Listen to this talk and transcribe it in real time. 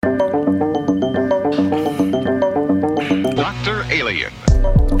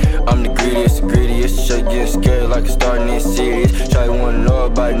getting scared like it's starting in serious. Shawty wanna know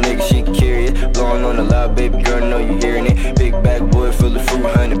about a nigga, she curious. Blowing on the loud, baby girl, know you hearing it. Big backwood full of fruit,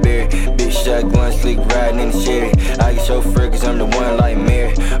 honey berry. Big shotgun, slick riding in the Chevy. I get chauffeur cause I'm the one like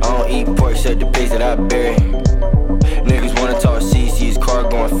Mary. I don't eat pork except the pigs that I bury. Niggas wanna talk CC's, car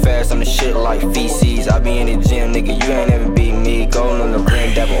going fast, I'm the shit like feces. I be in the gym, nigga, you ain't never beat me. Gold on the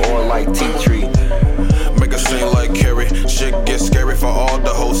rim, dabbing oil like tea tree. Make a scene like Carrie. Shit get scary for all the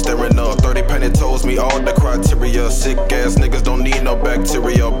hoes staring up. 30 painted toes, me all the criteria. Sick ass niggas don't need no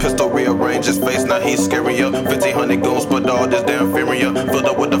bacteria. Pistol rearrange his face, now he's scarier. 1500 goons, but all this damn inferior. Filled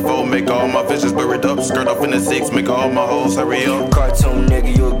up with the foe, make all my visions buried up. Skirt off in the six, make all my hoes hurry up. Cartoon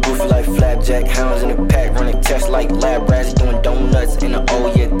nigga, you a goofy like Flapjack. Hounds in the pack, running tests like lab rats. Doing donuts in the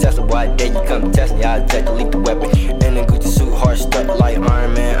oh yeah Tesla. Why dare you come test me? I'll take delete the weapon. In a Gucci suit, hard stuck like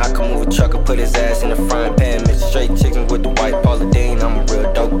Iron Man. I can move a truck and put his ass in the frying pan. Mix straight chicken with the white Paula Deen. I'm a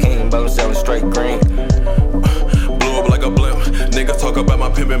real dope king, but I'm selling straight green. Blew up like a blimp. Niggas talk about my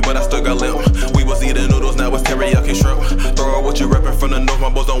pimpin', but I still got limp. We was eating noodles, now it's teriyaki shrimp. Throw out what you reppin' from the north, my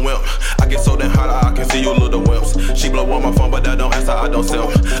boys don't wimp. I get so damn hot, I can see you little wimps. She blow on my phone, but I don't answer, I don't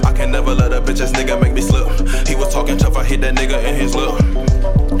simp. I can never let a bitch ass nigga make me slip. He was talking tough, I hit that nigga in his lip.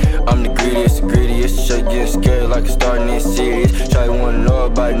 I'm the greediest, shit getting scared like it's starting in serious. Shawty wanna know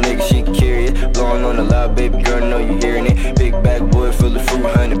about a nigga, she curious. Blowing on the loud, baby girl, know you hearing it. Big backwood full of fruit,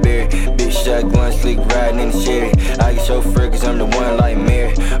 honey berry. Big shotgun, slick riding in the Chevy. I get chauffeur cause I'm the one like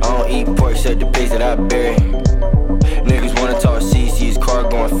Mary. I don't eat pork except the pigs that I bury. Niggas wanna talk CC's, car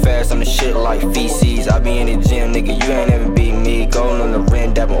going fast, I'm the shit like feces. I be in the gym, nigga, you ain't never beat me. Gold on the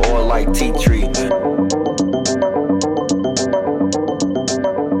rim, dabbing oil like tea tree.